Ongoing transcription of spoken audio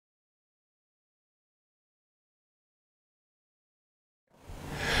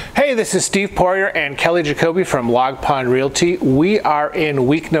Hey, this is Steve Poirier and Kelly Jacoby from Log Pond Realty. We are in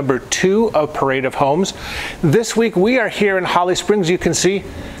week number 2 of Parade of Homes. This week we are here in Holly Springs. You can see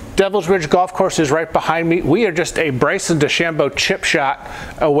Devil's Ridge Golf Course is right behind me. We are just a Bryson DeChambeau chip shot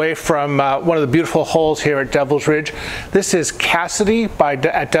away from one of the beautiful holes here at Devil's Ridge. This is Cassidy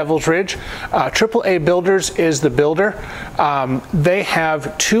at Devil's Ridge. AAA Builders is the builder. They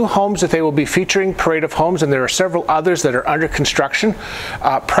have 2 homes that they will be featuring, Parade of Homes, and there are several others that are under construction.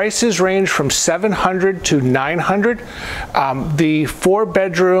 Prices range from $700 to $900. The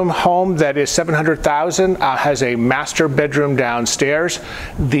 4-bedroom home that is $700,000 has a master bedroom downstairs.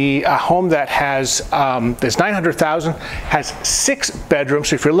 The home that has this $900,000 has 6 bedrooms,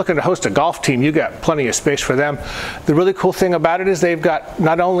 so if you're looking to host a golf team, you got plenty of space for them. The really cool thing about it is they've got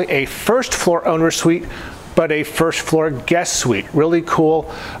not only a first floor owner suite, but a first floor guest suite. Really cool.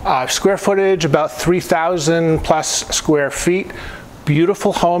 Square footage, about 3,000 plus square feet.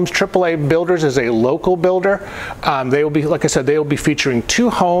 Beautiful homes. AAA Builders is a local builder. They will be, like I said, they will be featuring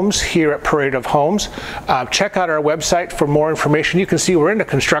 2 homes here at Parade of Homes. Check out our website for more information. You can see we're in a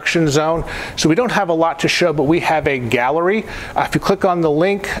construction zone, so we don't have a lot to show, but we have a gallery. If you click on the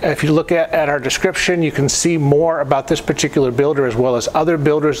link, if you look at our description, you can see more about this particular builder as well as other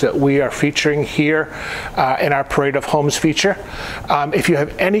builders that we are featuring here in our Parade of Homes feature. If you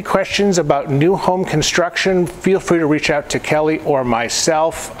have any questions about new home construction, feel free to reach out to Kelly or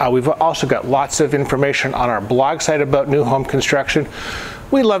myself. We've also got lots of information on our blog site about new home construction.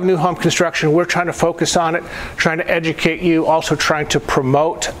 We love new home construction. We're trying to focus on it, trying to educate you, also trying to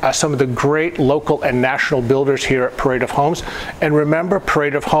promote some of the great local and national builders here at Parade of Homes. And remember,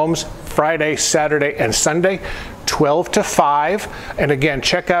 Parade of Homes, Friday, Saturday, and Sunday, 12 to 5. And again,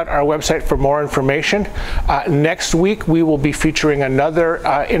 check out our website for more information. Next week, we will be featuring another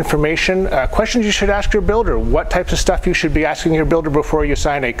information, questions you should ask your builder, what types of stuff you should be asking your builder before you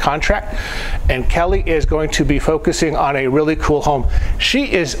sign a contract. And Kelly is going to be focusing on a really cool home.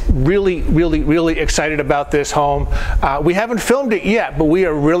 She is really excited about this home. We haven't filmed it yet, but we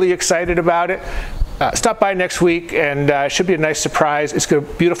are really excited about it. Stop by next week, and it should be a nice surprise. It's a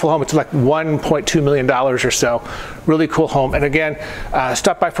beautiful home. It's like $1.2 million or so. Really cool home. And again,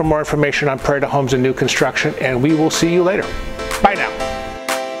 stop by for more information on Parade of Homes and new construction, and we will see you later. Bye now.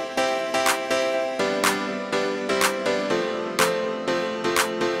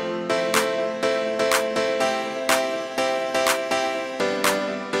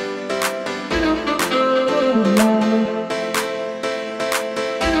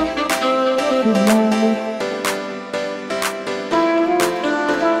 Thank you.